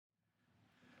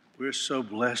We're so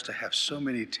blessed to have so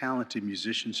many talented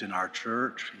musicians in our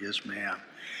church. Yes, ma'am.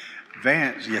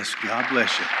 Vance, yes, God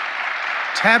bless you.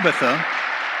 Tabitha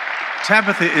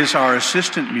is our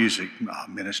assistant music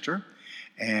minister,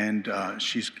 and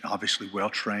she's obviously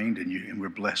well-trained, and we're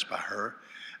blessed by her.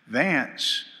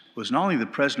 Vance was not only the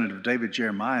president of David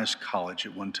Jeremiah's college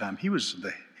at one time, he was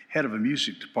the head of a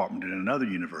music department at another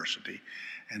university,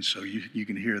 and so you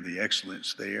can hear the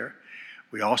excellence there.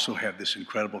 We also have this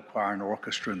incredible choir and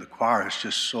orchestra, and the choir is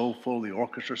just so full, the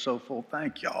orchestra is so full.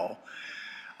 Thank y'all.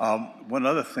 One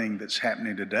other thing that's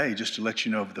happening today, just to let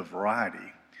you know of the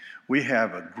variety, we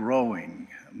have a growing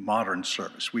modern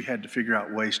service. We had to figure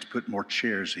out ways to put more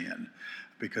chairs in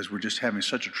because we're just having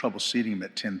such a trouble seating them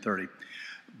at 10:30.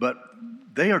 But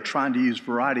they are trying to use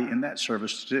variety in that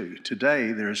service too.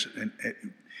 Today, there's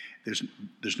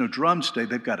no drums today.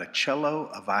 They've got a cello,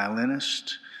 a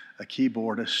violinist, a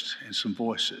keyboardist, and some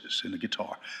voices and a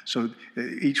guitar. So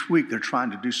each week they're trying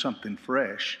to do something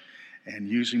fresh and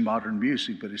using modern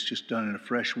music, but it's just done in a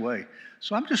fresh way.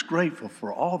 So I'm just grateful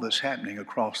for all that's happening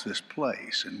across this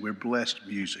place, and we're blessed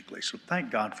musically. So thank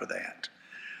God for that.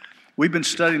 We've been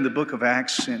studying the book of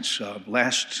Acts since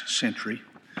last century.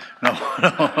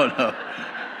 No.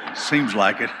 Seems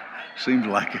like it.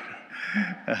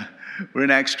 We're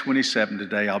in Acts 27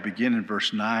 today. I'll begin in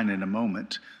verse 9 in a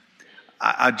moment.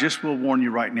 I just will warn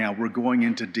you right now, we're going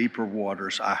into deeper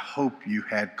waters. I hope you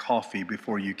had coffee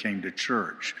before you came to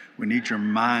church. We need your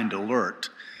mind alert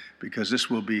because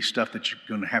this will be stuff that you're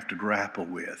going to have to grapple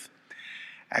with.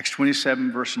 Acts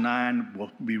 27 verse 9 will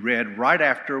be read right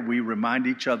after we remind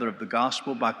each other of the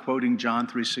gospel by quoting John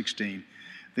 3:16.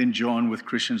 Then join with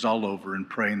Christians all over in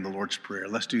praying the Lord's Prayer.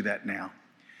 Let's do that now.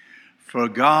 For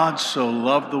God so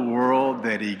loved the world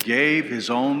that he gave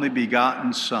his only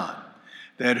begotten Son,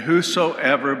 that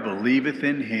whosoever believeth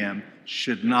in him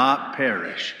should not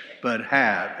perish, but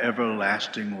have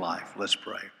everlasting life. Let's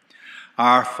pray.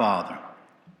 Our Father,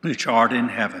 which art in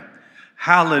heaven,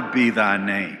 hallowed be thy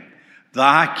name.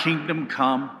 Thy kingdom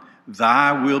come,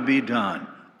 thy will be done,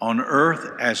 on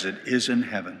earth as it is in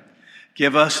heaven.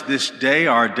 Give us this day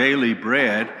our daily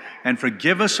bread, and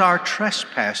forgive us our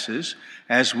trespasses,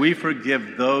 as we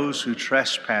forgive those who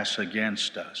trespass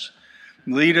against us.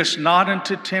 Lead us not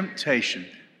into temptation,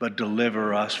 but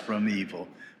deliver us from evil.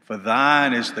 For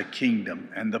thine is the kingdom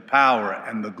and the power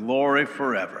and the glory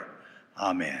forever.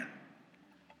 Amen.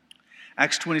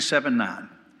 Acts 27:9.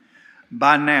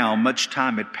 By now, much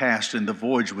time had passed and the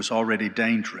voyage was already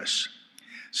dangerous.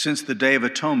 Since the Day of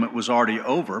Atonement was already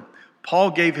over, Paul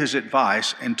gave his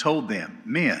advice and told them,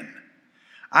 "Men,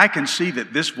 I can see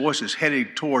that this voyage is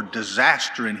headed toward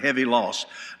disaster and heavy loss,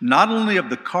 not only of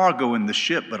the cargo in the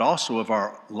ship, but also of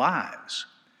our lives."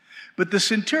 But the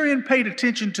centurion paid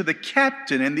attention to the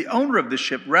captain and the owner of the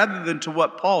ship rather than to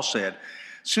what Paul said.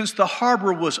 Since the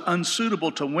harbor was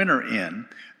unsuitable to winter in,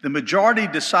 the majority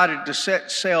decided to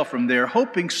set sail from there,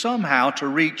 hoping somehow to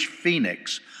reach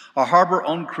Phoenix, a harbor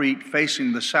on Crete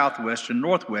facing the southwest and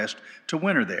northwest, to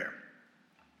winter there.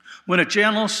 When a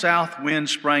gentle south wind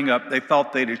sprang up, they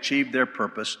thought they'd achieved their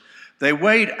purpose. They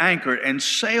weighed anchor and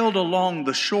sailed along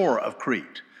the shore of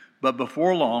Crete. But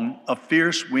before long, a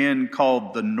fierce wind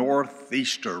called the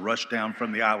northeaster rushed down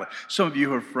from the island. Some of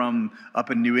you are from up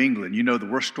in New England. You know the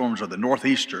worst storms are the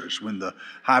northeasters, when the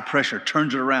high pressure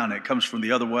turns it around and it comes from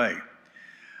the other way.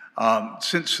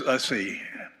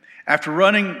 After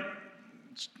running,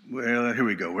 well, here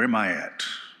we go. Where am I at?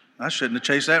 I shouldn't have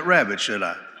chased that rabbit, should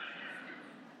I?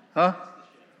 Huh?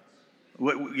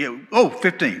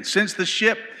 15. Since the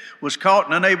ship was caught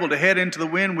and unable to head into the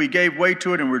wind, we gave way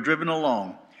to it and were driven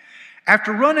along.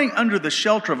 After running under the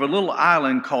shelter of a little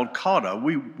island called Cauda,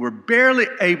 we were barely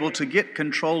able to get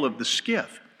control of the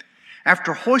skiff.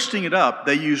 After hoisting it up,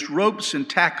 they used ropes and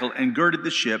tackle and girded the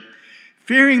ship.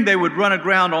 Fearing they would run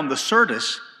aground on the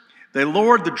Syrtis, they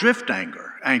lowered the drift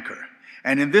anchor,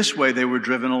 and in this way they were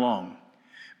driven along.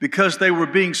 Because they were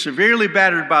being severely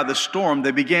battered by the storm,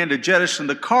 they began to jettison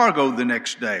the cargo the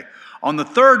next day. On the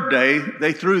third day,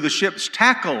 they threw the ship's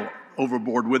tackle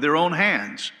overboard with their own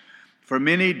hands. For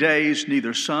many days,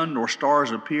 neither sun nor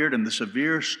stars appeared, and the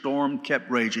severe storm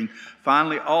kept raging.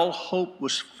 Finally, all hope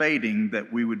was fading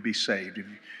that we would be saved. If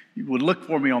you would look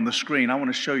for me on the screen, I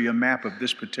want to show you a map of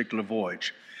this particular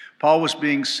voyage. Paul was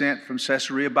being sent from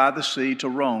Caesarea by the sea to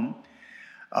Rome.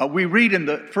 We read in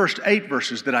the first 8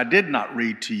 verses that I did not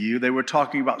read to you. They were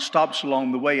talking about stops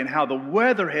along the way and how the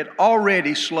weather had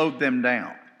already slowed them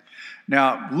down.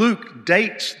 Now, Luke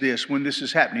dates this when this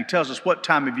is happening. He tells us what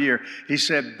time of year. He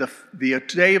said the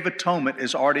Day of Atonement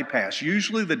is already passed.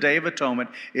 Usually the Day of Atonement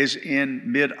is in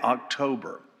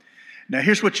mid-October. Now,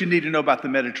 here's what you need to know about the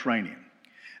Mediterranean.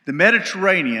 The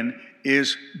Mediterranean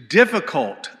is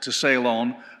difficult to sail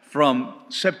on from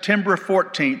September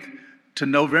 14th to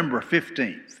November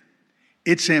 15th.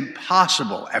 It's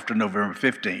impossible after November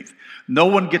 15th. No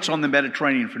one gets on the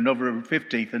Mediterranean from November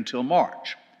 15th until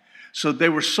March. So they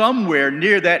were somewhere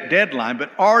near that deadline,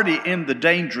 but already in the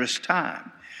dangerous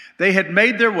time. They had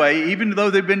made their way, even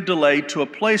though they'd been delayed, to a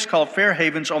place called Fair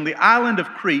Havens on the island of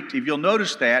Crete. If you'll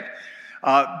notice that,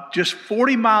 just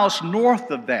 40 miles north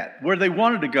of that, where they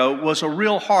wanted to go, was a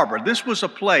real harbor. This was a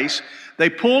place they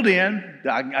pulled in.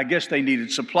 I guess they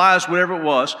needed supplies, whatever it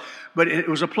was, but it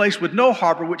was a place with no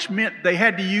harbor, which meant they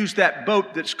had to use that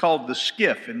boat that's called the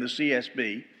skiff in the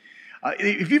CSB.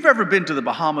 If you've ever been to the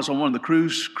Bahamas on one of the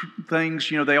cruise things,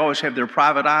 they always have their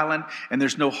private island and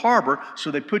there's no harbor,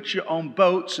 so they put you on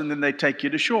boats and then they take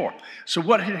you to shore. So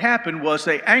what had happened was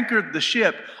they anchored the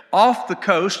ship off the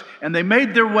coast and they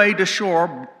made their way to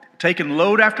shore, taking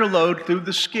load after load through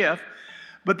the skiff.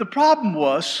 But the problem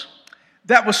was,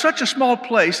 that was such a small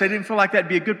place, they didn't feel like that'd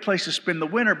be a good place to spend the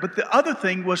winter. But the other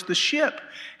thing was the ship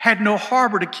had no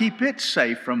harbor to keep it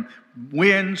safe from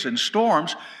winds and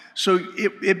storms. So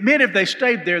it meant if they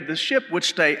stayed there, the ship would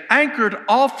stay anchored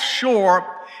offshore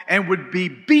and would be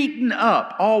beaten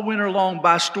up all winter long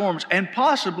by storms and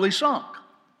possibly sunk.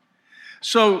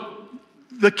 So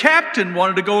the captain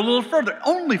wanted to go a little further,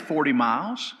 only 40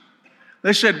 miles.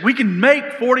 They said, we can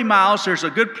make 40 miles. There's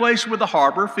a good place with a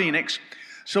harbor, Phoenix.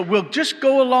 So we'll just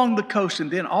go along the coast.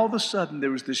 And then all of a sudden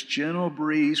there was this gentle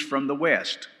breeze from the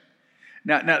west.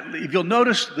 Now if you'll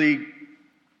notice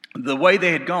the way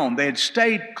they had gone, they had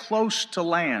stayed close to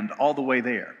land all the way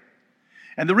there.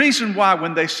 And the reason why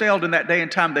when they sailed in that day and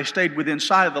time they stayed within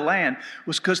sight of the land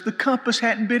was because the compass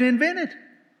hadn't been invented.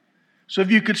 So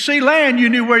if you could see land, you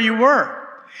knew where you were.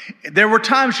 There were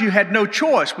times you had no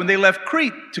choice. When they left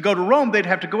Crete to go to Rome, they'd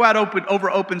have to go out over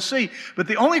open sea. But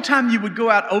the only time you would go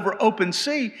out over open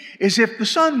sea is if the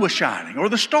sun was shining or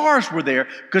the stars were there,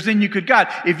 because then you could guide.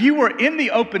 If you were in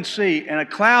the open sea and a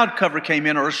cloud cover came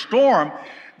in or a storm,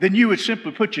 then you would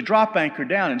simply put your drop anchor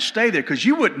down and stay there because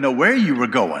you wouldn't know where you were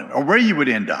going or where you would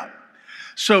end up.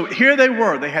 So here they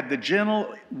were. They had the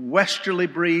gentle westerly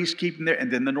breeze keeping there, and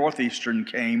then the northeastern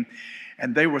came,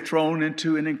 and they were thrown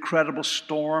into an incredible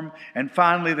storm. And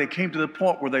finally, they came to the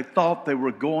point where they thought they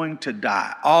were going to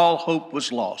die. All hope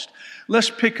was lost. Let's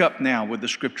pick up now with the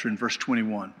scripture in verse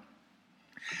 21.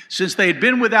 Since they had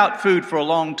been without food for a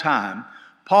long time,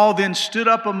 Paul then stood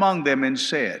up among them and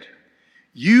said,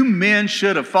 you men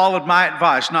should have followed my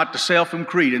advice not to sail from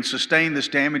Crete and sustain this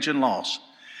damage and loss.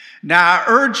 Now I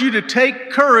urge you to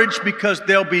take courage because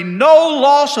there'll be no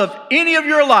loss of any of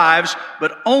your lives,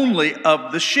 but only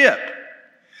of the ship.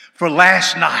 For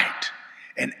last night,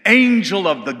 an angel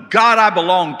of the God I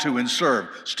belong to and serve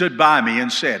stood by me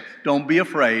and said, don't be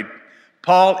afraid.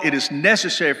 Paul, it is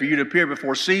necessary for you to appear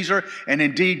before Caesar, and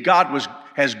indeed God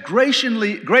has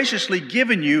graciously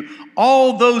given you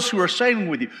all those who are sailing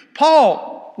with you.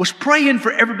 Paul was praying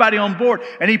for everybody on board,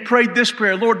 and he prayed this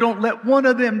prayer, Lord, don't let one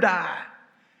of them die.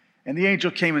 And the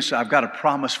angel came and said, I've got a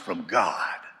promise from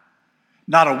God.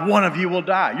 Not a one of you will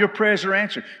die. Your prayers are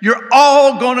answered. You're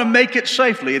all going to make it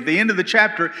safely. At the end of the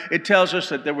chapter, it tells us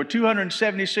that there were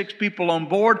 276 people on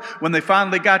board. When they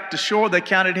finally got to shore, they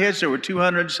counted heads. There were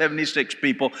 276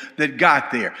 people that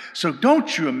got there. So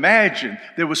don't you imagine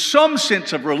there was some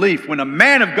sense of relief when a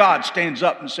man of God stands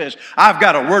up and says, I've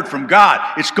got a word from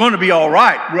God. It's going to be all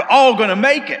right. We're all going to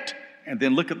make it. And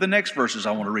then look at the next verses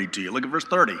I want to read to you. Look at verse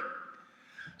 30.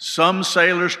 Some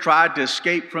sailors tried to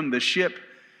escape from the ship.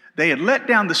 They had let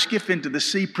down the skiff into the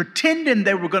sea, pretending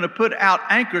they were going to put out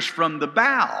anchors from the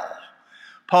bow.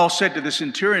 Paul said to the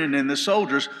centurion and the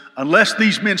soldiers, unless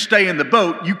these men stay in the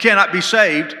boat, you cannot be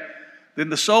saved. Then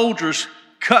the soldiers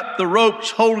cut the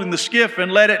ropes holding the skiff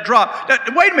and let it drop. Now,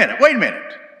 wait a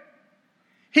minute.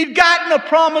 He'd gotten a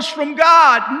promise from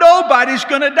God. Nobody's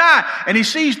going to die. And he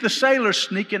sees the sailors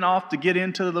sneaking off to get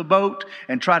into the boat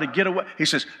and try to get away. He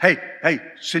says, hey,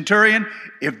 centurion,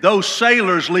 if those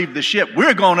sailors leave the ship,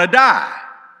 we're going to die.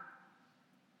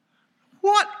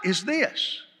 What is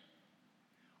this?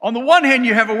 On the one hand,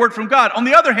 you have a word from God. On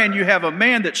the other hand, you have a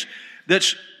man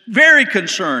that's very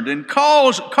concerned and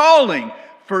calling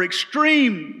for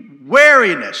extreme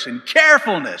wariness and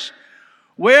carefulness.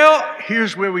 Well,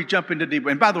 here's where we jump into deep.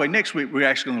 And by the way, next week we're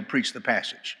actually going to preach the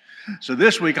passage. So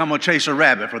this week I'm going to chase a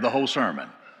rabbit for the whole sermon.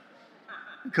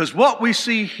 Because what we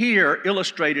see here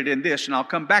illustrated in this, and I'll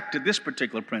come back to this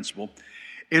particular principle,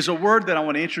 is a word that I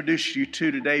want to introduce you to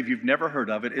today if you've never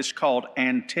heard of it. It's called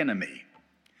antinomy.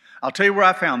 I'll tell you where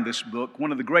I found this book.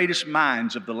 One of the greatest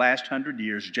minds of the last 100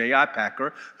 years, J.I.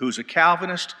 Packer, who's a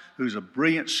Calvinist, who's a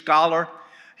brilliant scholar.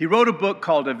 He wrote a book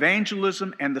called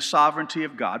Evangelism and the Sovereignty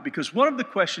of God, because one of the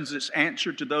questions that's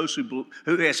answered to those who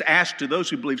has asked to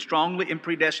those who believe strongly in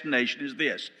predestination is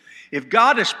this: if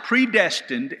God has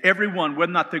predestined everyone, whether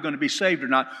or not they're going to be saved or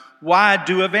not, why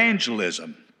do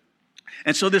evangelism?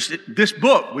 And so this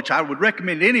book, which I would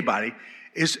recommend to anybody,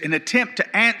 is an attempt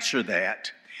to answer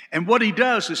that. And what he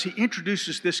does is he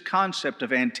introduces this concept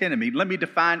of antinomy. Let me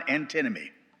define antinomy.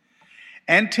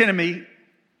 Antinomy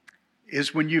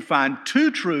is when you find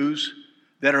two truths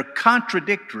that are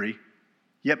contradictory,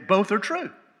 yet both are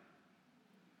true.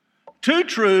 Two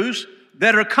truths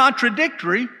that are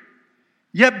contradictory,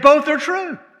 yet both are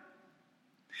true.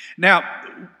 Now,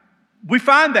 we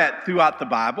find that throughout the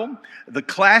Bible. The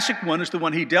classic one is the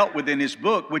one he dealt with in his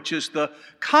book, which is the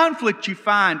conflict you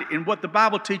find in what the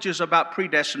Bible teaches about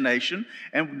predestination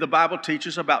and the Bible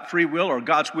teaches about free will, or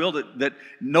God's will that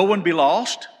no one be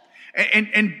lost.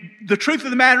 And the truth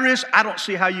of the matter is, I don't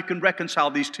see how you can reconcile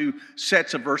these two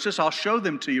sets of verses. I'll show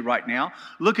them to you right now.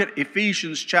 Look at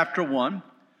Ephesians chapter 1.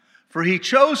 For he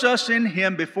chose us in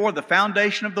him before the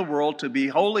foundation of the world to be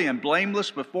holy and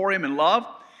blameless before him in love.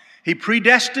 He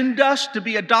predestined us to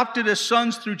be adopted as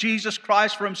sons through Jesus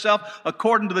Christ for himself,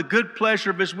 according to the good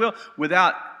pleasure of his will.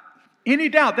 Without any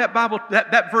doubt,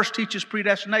 that verse teaches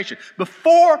predestination.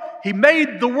 Before he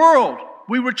made the world,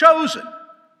 we were chosen.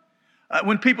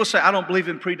 When people say, I don't believe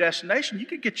in predestination, you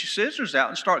could get your scissors out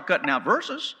and start cutting out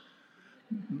verses,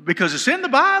 because it's in the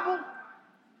Bible.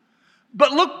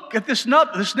 But look at this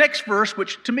next verse,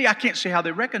 which to me I can't see how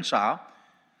they reconcile.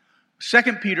 2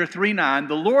 Peter 3:9,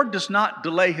 the Lord does not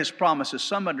delay his promises,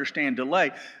 some understand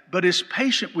delay, but is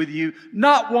patient with you,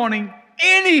 not wanting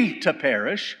any to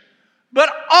perish, but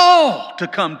all to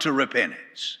come to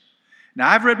repentance. Now,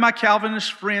 I've read my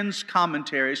Calvinist friends'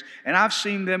 commentaries, and I've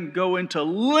seen them go into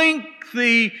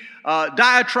lengthy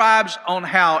diatribes on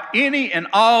how any and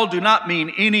all do not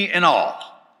mean any and all.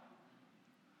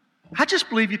 I just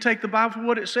believe you take the Bible for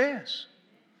what it says.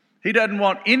 He doesn't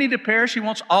want any to perish. He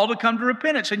wants all to come to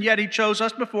repentance, and yet he chose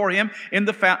us before him at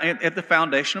the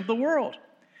foundation of the world.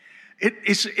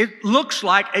 It looks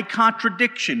like a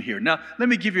contradiction here. Now, let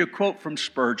me give you a quote from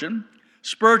Spurgeon.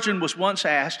 Spurgeon was once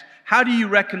asked, how do you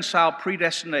reconcile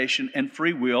predestination and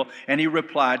free will? And he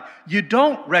replied, you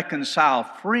don't reconcile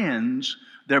friends.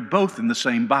 They're both in the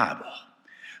same Bible.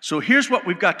 So here's what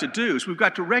we've got to do, is we've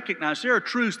got to recognize there are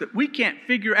truths that we can't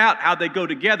figure out how they go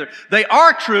together. They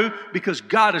are true because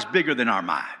God is bigger than our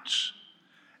minds.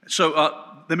 So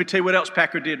let me tell you what else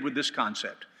Packer did with this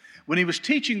concept. When he was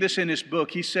teaching this in his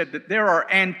book, he said that there are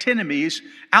antinomies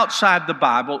outside the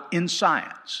Bible in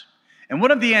science. And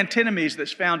one of the antinomies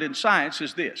that's found in science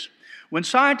is this. When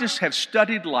scientists have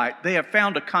studied light, they have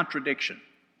found a contradiction.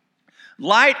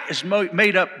 Light is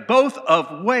made up both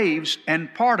of waves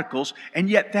and particles, and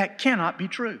yet that cannot be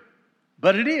true.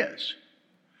 But it is.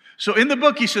 So in the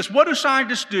book he says, what do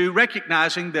scientists do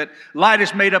recognizing that light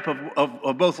is made up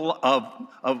of both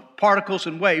particles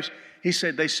and waves? He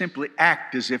said they simply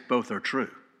act as if both are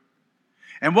true.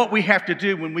 And what we have to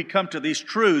do when we come to these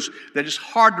truths that is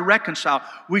hard to reconcile,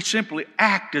 we simply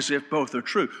act as if both are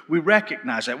true. We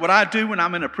recognize that. What I do when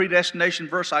I'm in a predestination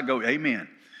verse, I go, amen.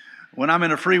 When I'm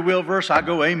in a free will verse, I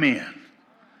go, amen.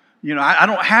 You know, I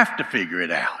don't have to figure it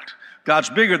out.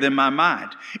 God's bigger than my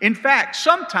mind. In fact,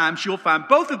 sometimes you'll find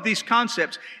both of these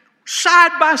concepts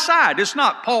side by side. It's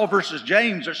not Paul versus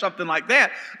James or something like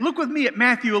that. Look with me at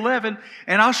Matthew 11,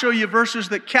 and I'll show you verses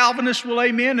that Calvinists will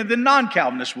amen and then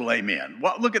non-Calvinists will amen.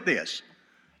 Well, look at this.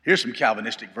 Here's some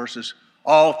Calvinistic verses.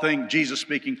 Jesus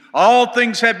speaking, all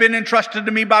things have been entrusted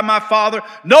to me by my Father.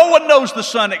 No one knows the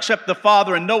Son except the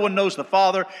Father, and no one knows the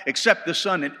Father except the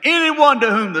Son, and anyone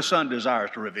to whom the Son desires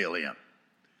to reveal him.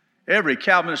 Every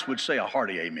Calvinist would say a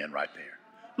hearty amen right there.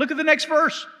 Look at the next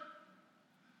verse.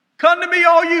 Come to me,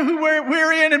 all you who are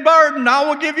weary and burdened, I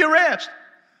will give you rest.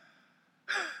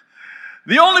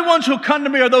 The only ones who come to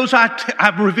me are those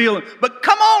I've revealed. But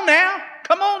come on now.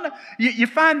 Come on now. You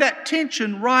find that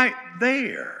tension right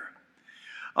there.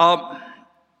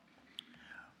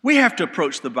 We have to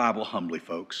approach the Bible humbly,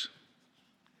 folks.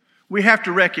 We have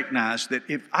to recognize that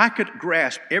if I could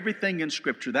grasp everything in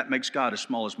Scripture, that makes God as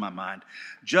small as my mind.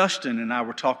 Justin and I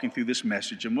were talking through this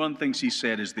message, and one of the things he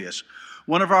said is this.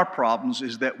 One of our problems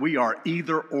is that we are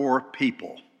either or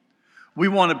people. We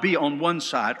want to be on one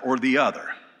side or the other.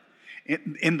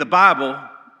 In the Bible,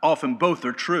 often both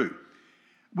are true.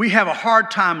 We have a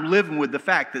hard time living with the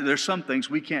fact that there's some things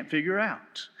we can't figure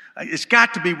out. It's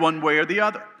got to be one way or the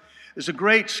other. There's a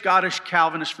great Scottish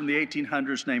Calvinist from the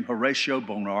 1800s named Horatio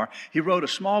Bonar. He wrote a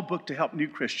small book to help new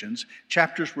Christians.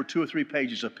 Chapters were 2 or 3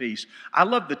 pages apiece. I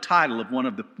love the title of one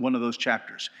of those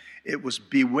chapters. It was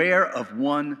Beware of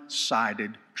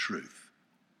One-Sided truth.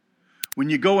 When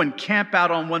you go and camp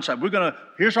out on one side,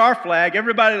 here's our flag,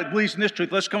 everybody that believes in this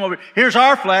truth, let's come over. Here's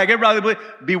our flag, everybody that believes.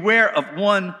 Beware of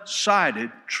one-sided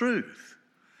truth.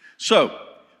 So,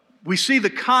 we see the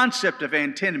concept of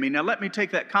antinomy. Now, let me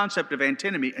take that concept of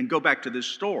antinomy and go back to this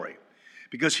story.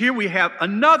 Because here we have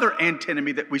another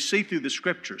antinomy that we see through the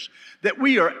Scriptures, that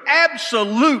we are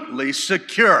absolutely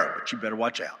secure, but you better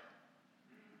watch out.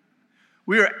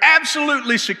 We are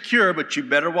absolutely secure, but you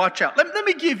better watch out. Let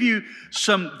me give you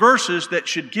some verses that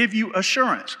should give you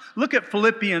assurance. Look at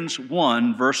Philippians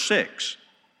 1, verse 6.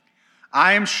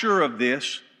 I am sure of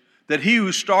this, that he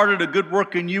who started a good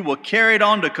work in you will carry it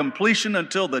on to completion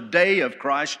until the day of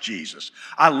Christ Jesus.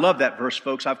 I love that verse,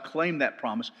 folks. I've claimed that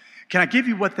promise. Can I give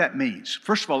you what that means?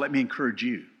 First of all, let me encourage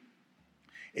you.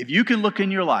 If you can look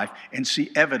in your life and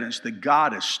see evidence that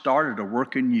God has started a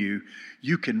work in you,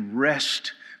 you can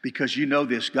rest because you know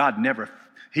this, God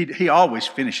He always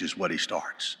finishes what He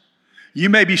starts. You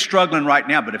may be struggling right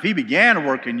now, but if He began a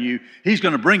work in you, He's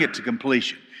going to bring it to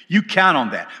completion. You count on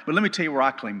that. But let me tell you where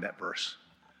I claim that verse.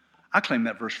 I claim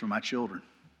that verse for my children.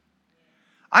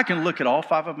 I can look at all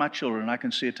 5 of my children and I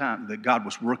can see a time that God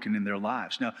was working in their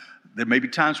lives. Now, there may be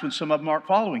times when some of them aren't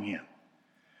following Him.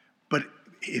 But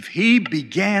if He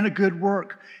began a good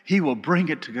work, He will bring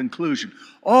it to conclusion.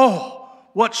 Oh,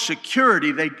 what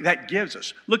security that gives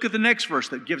us. Look at the next verse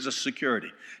that gives us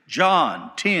security. John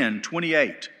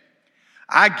 10:28.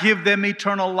 I give them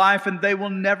eternal life and they will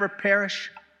never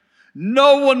perish.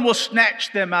 No one will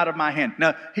snatch them out of my hand.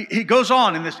 Now, he goes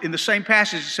on in the same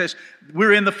passage. He says,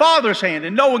 we're in the Father's hand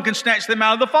and no one can snatch them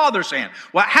out of the Father's hand.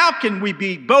 Well, how can we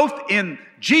be both in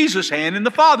Jesus' hand and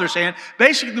the Father's hand?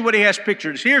 Basically what he has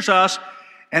pictured is here's us,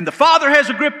 and the Father has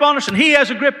a grip on us and He has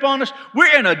a grip on us.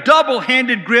 We're in a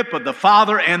double-handed grip of the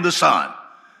Father and the Son.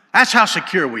 That's how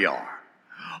secure we are.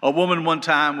 A woman one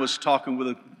time was talking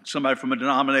with somebody from a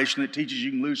denomination that teaches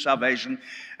you can lose salvation.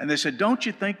 And they said, don't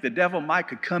you think the devil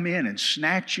could come in and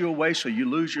snatch you away so you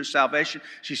lose your salvation?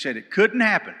 She said, it couldn't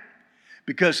happen.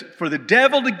 Because for the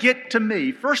devil to get to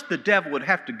me, first the devil would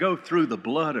have to go through the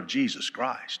blood of Jesus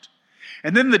Christ.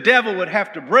 And then the devil would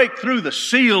have to break through the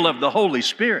seal of the Holy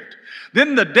Spirit.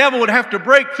 Then the devil would have to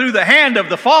break through the hand of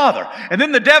the Father. And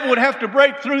then the devil would have to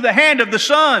break through the hand of the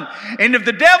Son. And if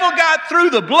the devil got through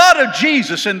the blood of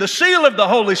Jesus and the seal of the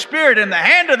Holy Spirit and the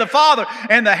hand of the Father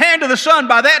and the hand of the Son,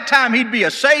 by that time he'd be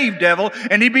a saved devil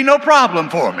and he'd be no problem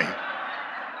for me.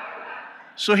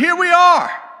 So here we are.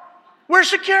 We're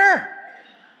secure.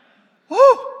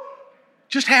 Woo!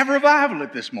 Just have revival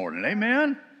at this morning.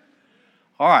 Amen?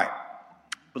 All right.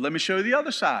 But let me show you the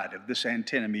other side of this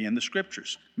antinomy in the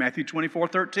Scriptures. Matthew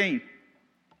 24:13.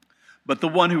 But the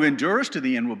one who endures to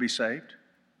the end will be saved.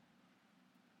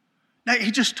 Now, he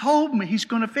just told me he's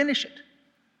going to finish it.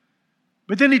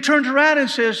 But then he turns around and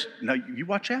says, no, you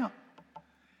watch out.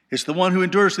 It's the one who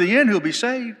endures to the end who'll be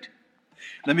saved.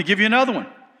 Let me give you another one.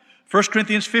 1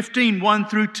 Corinthians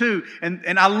 15:1-2.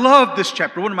 And I love this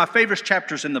chapter, one of my favorite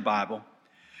chapters in the Bible.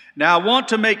 Now, I want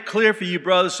to make clear for you,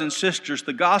 brothers and sisters,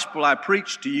 the gospel I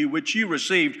preached to you, which you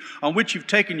received, on which you've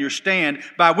taken your stand,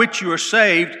 by which you are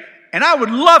saved. And I would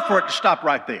love for it to stop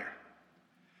right there.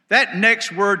 That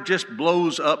next word just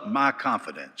blows up my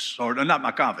confidence. Or not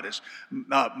my confidence,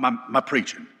 my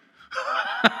preaching.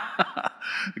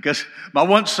 Because my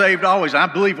once saved always, I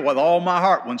believe with all my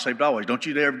heart, once saved always. Don't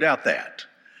you dare doubt that.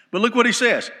 But look what he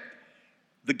says.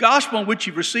 The gospel on which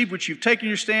you've received, which you've taken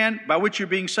your stand, by which you're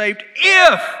being saved,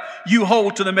 if you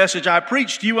hold to the message I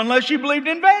preached to you, unless you believed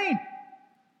in vain.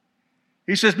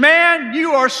 He says, man,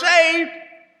 you are saved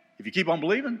if you keep on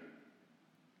believing.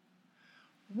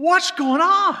 What's going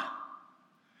on?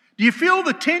 Do you feel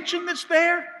the tension that's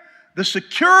there? The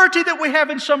security that we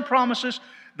have in some promises?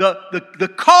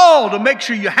 The call to make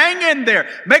sure you hang in there.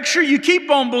 Make sure you keep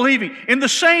on believing. In the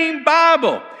same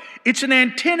Bible, it's an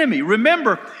antinomy.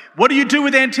 Remember, what do you do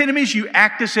with antinomies? You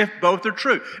act as if both are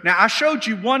true. Now, I showed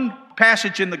you one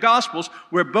passage in the Gospels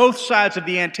where both sides of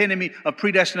the antinomy of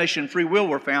predestination and free will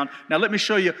were found. Now, let me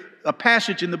show you a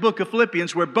passage in the book of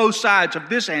Philippians where both sides of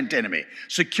this antinomy,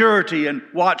 security and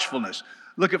watchfulness.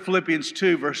 Look at Philippians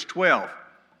 2, verse 12.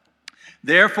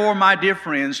 Therefore, my dear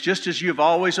friends, just as you have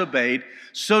always obeyed,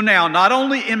 so now, not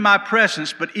only in my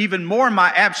presence, but even more in my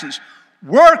absence,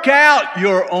 work out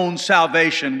your own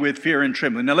salvation with fear and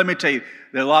trembling. Now, let me tell you,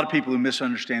 there are a lot of people who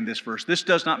misunderstand this verse. This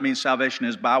does not mean salvation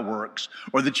is by works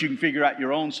or that you can figure out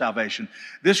your own salvation.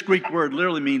 This Greek word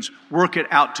literally means work it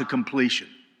out to completion.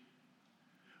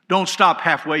 Don't stop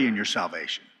halfway in your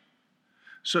salvation.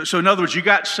 So in other words, you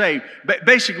got saved.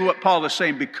 Basically what Paul is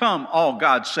saying, become all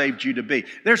God saved you to be.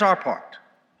 There's our part.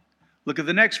 Look at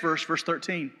the next verse, verse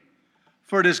 13.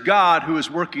 For it is God who is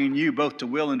working in you both to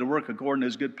will and to work according to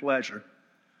his good pleasure.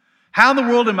 How in the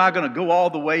world am I going to go all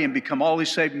the way and become all he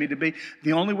saved me to be?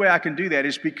 The only way I can do that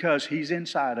is because he's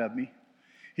inside of me.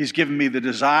 He's given me the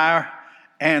desire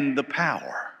and the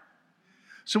power.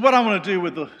 So what I want to do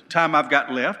with the time I've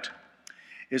got left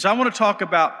is I want to talk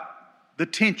about the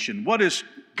tension. What is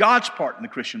God's part in the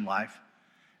Christian life?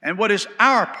 And what is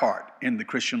our part in the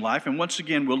Christian life? And once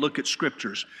again, we'll look at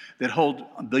scriptures that hold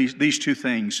these two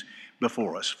things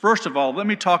before us. First of all, let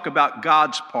me talk about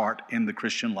God's part in the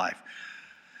Christian life.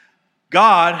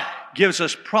 God gives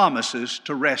us promises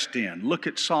to rest in. Look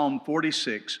at Psalm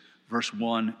 46, verse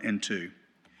 1 and 2.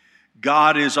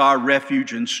 God is our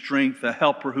refuge and strength, a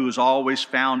helper who is always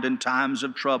found in times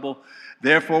of trouble.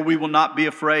 Therefore we will not be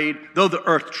afraid, though the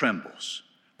earth trembles,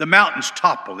 the mountains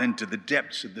topple into the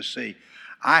depths of the sea.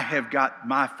 I have got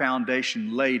my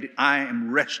foundation laid. I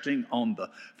am resting on the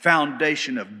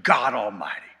foundation of God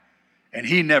Almighty, and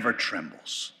he never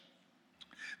trembles.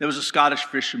 There was a Scottish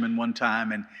fisherman one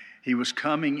time, and he was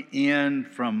coming in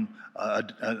from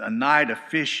a night of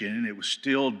fishing, and it was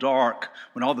still dark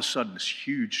when all of a sudden this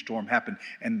huge storm happened,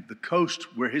 and the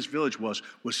coast where his village was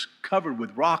covered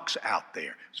with rocks out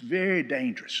there. It was very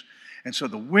dangerous. And so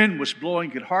the wind was blowing.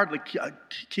 He could hardly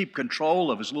keep control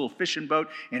of his little fishing boat,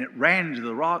 and it ran into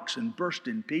the rocks and burst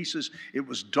in pieces. It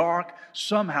was dark.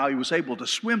 Somehow he was able to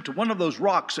swim to one of those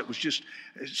rocks that was just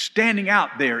standing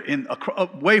out there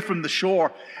away from the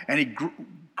shore, and he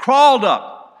crawled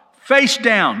up, face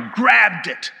down, grabbed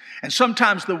it. And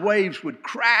sometimes the waves would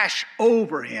crash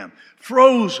over him,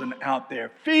 frozen out there,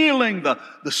 feeling the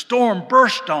storm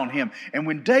burst on him. And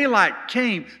when daylight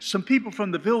came, some people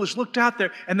from the village looked out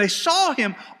there and they saw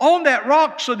him on that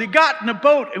rock. So they got in a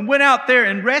boat and went out there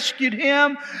and rescued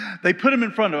him. They put him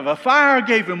in front of a fire,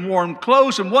 gave him warm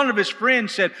clothes. And one of his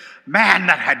friends said, "Man,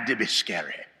 that had to be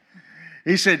scary."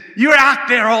 He said, "You were out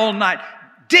there all night.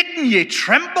 Didn't you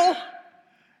tremble?"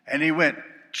 And he went,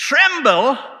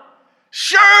 "Tremble?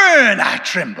 Sure, and I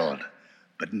trembled,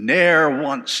 but ne'er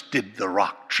once did the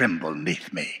rock tremble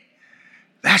neath me."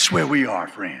 That's where we are,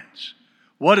 friends.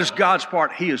 What is God's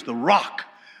part? He is the rock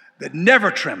that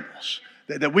never trembles,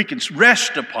 that we can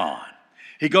rest upon.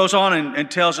 He goes on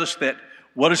and tells us that,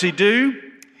 what does he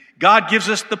do? God gives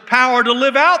us the power to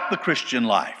live out the Christian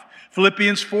life.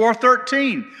 Philippians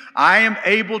 4:13, I am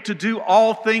able to do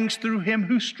all things through him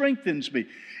who strengthens me.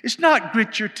 It's not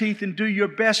grit your teeth and do your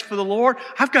best for the Lord.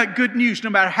 I've got good news. No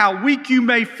matter how weak you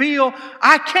may feel,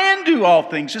 I can do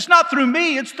all things. It's not through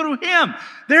me, it's through him.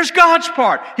 There's God's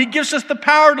part. He gives us the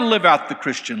power to live out the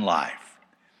Christian life.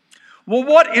 Well,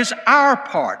 what is our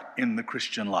part in the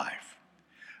Christian life?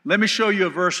 Let me show you a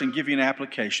verse and give you an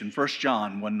application. 1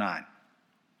 John 1:9.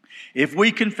 If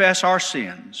we confess our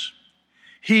sins,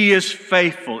 he is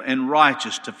faithful and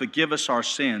righteous to forgive us our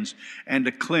sins and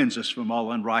to cleanse us from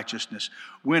all unrighteousness.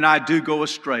 When I do go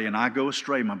astray, and I go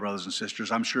astray, my brothers and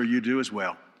sisters, I'm sure you do as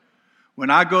well. When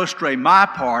I go astray, my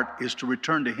part is to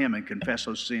return to him and confess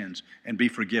those sins and be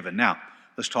forgiven. Now,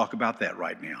 let's talk about that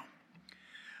right now.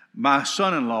 My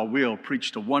son-in-law, Will,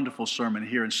 preached a wonderful sermon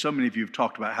here, and so many of you have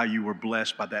talked about how you were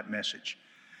blessed by that message.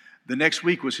 The next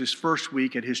week was his first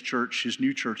week at his church, his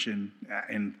new church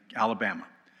in Alabama.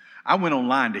 I went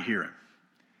online to hear him.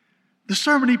 The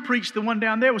sermon he preached, the one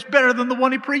down there, was better than the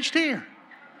one he preached here.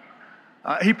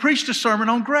 He preached a sermon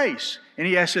on grace. And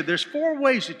he said, there's 4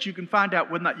 ways that you can find out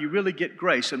whether or not you really get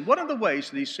grace. And one of the ways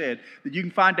that he said that you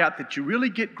can find out that you really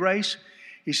get grace,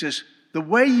 he says, the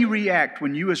way you react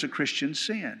when you as a Christian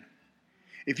sin.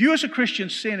 If you as a Christian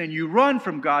sin and you run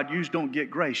from God, you don't get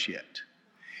grace yet.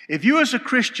 If you as a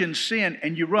Christian sin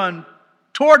and you run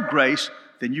toward grace,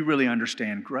 then you really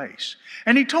understand grace.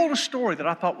 And he told a story that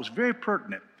I thought was very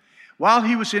pertinent. While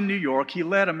he was in New York, he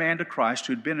led a man to Christ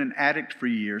who had been an addict for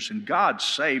years, and God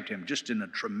saved him just in a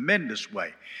tremendous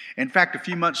way. In fact, a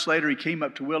few months later, he came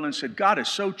up to Will and said, God has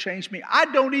so changed me, I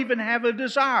don't even have a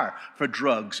desire for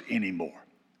drugs anymore.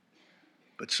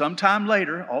 But sometime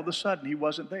later, all of a sudden, he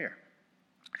wasn't there.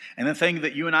 And the thing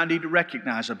that you and I need to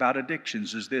recognize about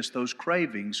addictions is this: those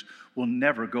cravings will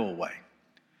never go away.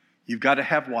 You've got to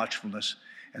have watchfulness.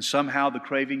 And somehow the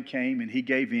craving came, and he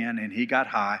gave in, and he got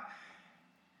high.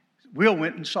 Will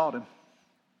went and sought him.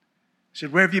 He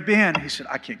said, where have you been? He said,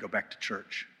 I can't go back to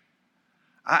church.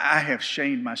 I have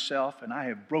shamed myself, and I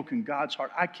have broken God's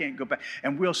heart. I can't go back.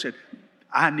 And Will said,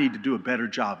 I need to do a better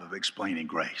job of explaining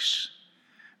grace.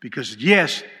 Because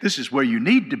yes, this is where you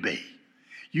need to be.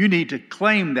 You need to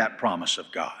claim that promise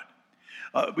of God.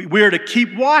 We're to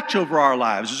keep watch over our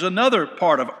lives. This is another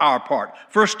part of our part.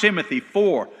 1 Timothy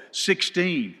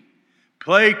 4:16.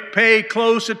 Pay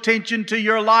close attention to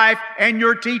your life and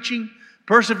your teaching.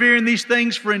 Persevere in these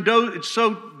things, for in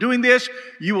so doing this,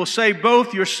 you will save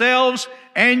both yourselves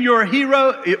and your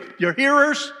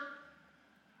hearers.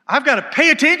 I've got to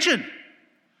pay attention.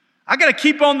 I've got to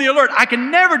keep on the alert. I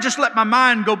can never just let my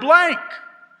mind go blank.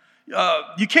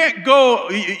 You can't go,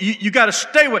 you got to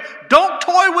stay with. Don't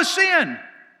toy with sin.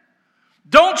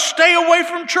 Don't stay away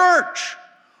from church.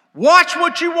 Watch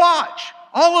what you watch.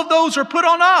 All of those are put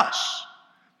on us.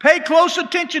 Pay close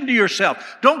attention to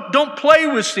yourself. Don't play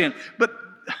with sin. But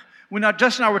when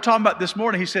Justin and I were talking about this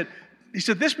morning, he said,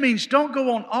 this means don't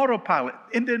go on autopilot.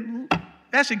 And then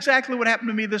that's exactly what happened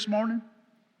to me this morning.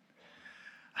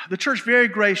 The church very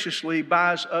graciously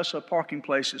buys us a parking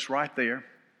place that's right there.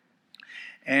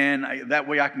 And that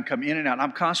way I can come in and out.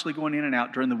 I'm constantly going in and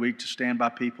out during the week to stand by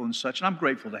people and such. And I'm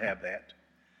grateful to have that.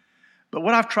 But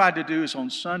what I've tried to do is on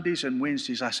Sundays and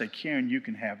Wednesdays, I say, Karen, you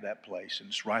can have that place. And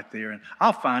it's right there. And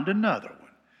I'll find another one.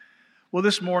 Well,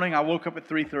 this morning I woke up at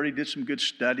 3:30, did some good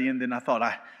study. And then I thought,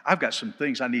 I've got some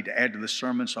things I need to add to the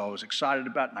sermon. So I was excited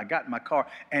about it. And I got in my car.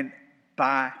 And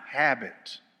by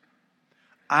habit,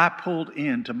 I pulled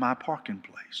into my parking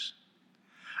place.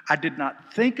 I did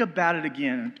not think about it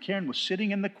again. Karen was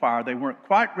sitting in the choir. They weren't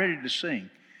quite ready to sing.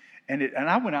 And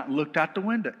I went out and looked out the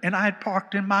window. And I had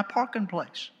parked in my parking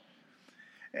place.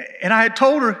 And I had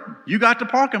told her, you got the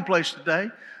parking place today.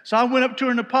 So I went up to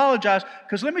her and apologized.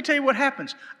 Because let me tell you what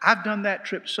happens. I've done that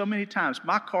trip so many times.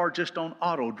 My car just on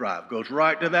auto drive goes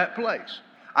right to that place.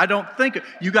 I don't think it.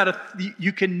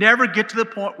 You can never get to the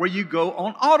point where you go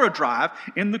on auto drive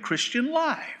in the Christian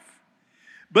life.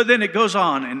 But then it goes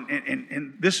on,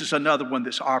 and this is another one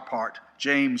that's our part.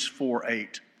 James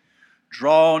 4:8.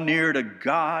 Draw near to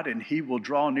God, and He will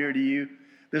draw near to you.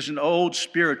 There's an old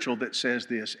spiritual that says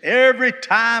this. Every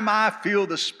time I feel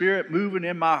the Spirit moving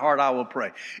in my heart, I will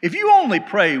pray. If you only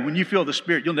pray when you feel the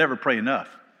Spirit, you'll never pray enough.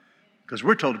 Because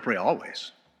we're told to pray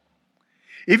always.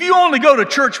 If you only go to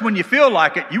church when you feel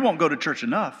like it, you won't go to church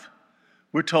enough.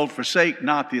 We're told, forsake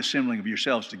not the assembling of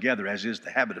yourselves together, as is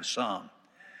the habit of some.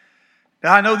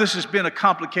 Now, I know this has been a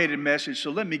complicated message,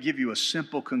 so let me give you a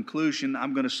simple conclusion.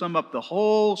 I'm going to sum up the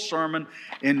whole sermon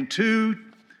in 2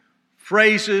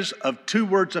 phrases of 2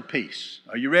 words apiece.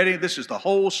 Are you ready? This is the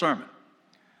whole sermon.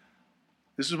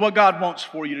 This is what God wants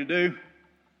for you to do.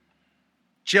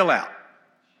 Chill out.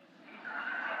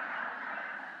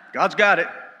 God's got it.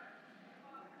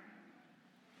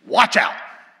 Watch out,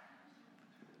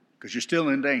 because you're still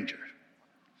in danger.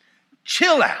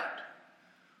 Chill out.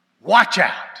 Watch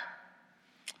out.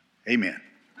 Amen.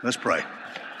 Let's pray.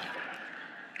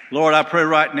 Lord, I pray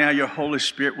right now your Holy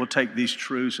Spirit will take these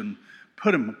truths and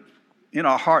put them in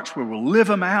our hearts where we'll live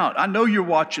them out. I know you're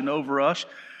watching over us.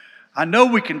 I know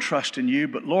we can trust in you,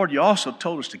 but Lord, you also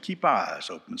told us to keep our eyes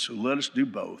open, so let us do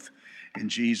both. In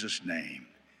Jesus' name,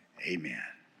 amen.